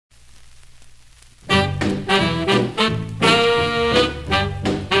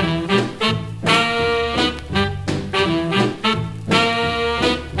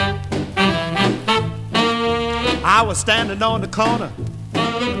was standing on the corner,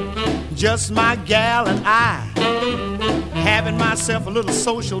 just my gal and I, having myself a little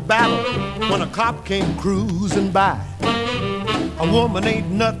social battle when a cop came cruising by. A woman ain't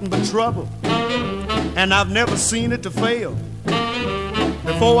nothing but trouble, and I've never seen it to fail.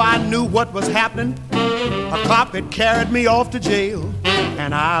 Before I knew what was happening, a cop had carried me off to jail,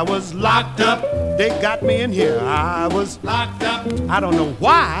 and I was locked up. They got me in here. I was locked up. I don't know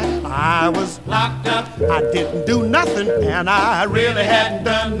why I was locked up. I didn't do nothing, and I really hadn't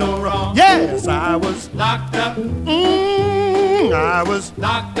done no wrong. Yes, I was locked up. I was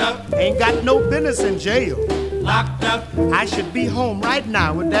locked up. Ain't got no business in jail. Locked up. I should be home right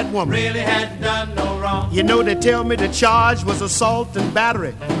now with that woman. Really hadn't done no wrong. You know, they tell me the charge was assault and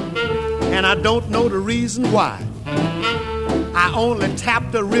battery, and I don't know the reason why. I only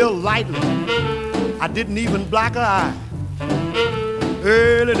tapped her real lightly. I didn't even black her eye.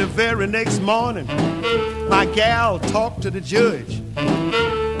 Early the very next morning, my gal talked to the judge.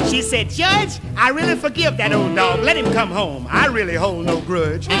 She said, "Judge, I really forgive that old dog. Let him come home. I really hold no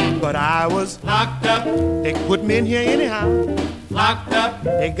grudge." But I was locked up. They put me in here anyhow. Locked up.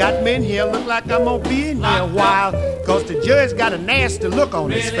 They got me in here. Look like I'm gonna be in here a while, 'cause the judge got a nasty look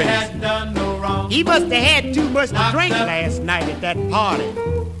on his face. Hadn't done no wrong. He must have had too much to drink last night at that party.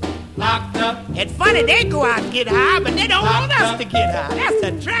 Locked up. It's funny, they go out and get high, but they don't want us to get high. That's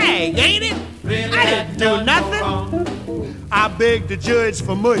a drag, ain't it? I didn't do nothing. I begged the judge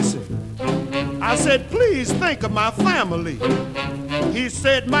for mercy. I said, "Please think of my family." He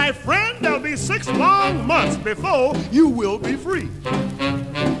said, "My friend, there'll be 6 long months before you will be free."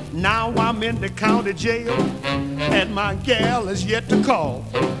 Now I'm in the county jail, and my gal is yet to call.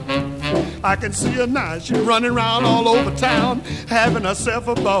 I can see her now. She's running around all over town, having herself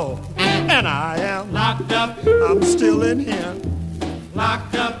a ball. And I am locked up. I'm still in here.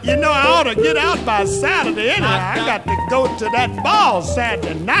 Locked up. You know, I ought to get out by Saturday anyhow. I got to go to that ball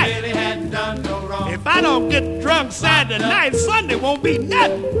Saturday night. Really hadn't done no wrong. If I don't get drunk Saturday night, Sunday won't be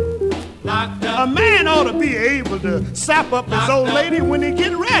nothing. Locked up. A man ought to be able to sap up his old lady when he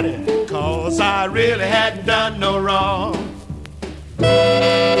get ready, 'cause I really hadn't done no wrong.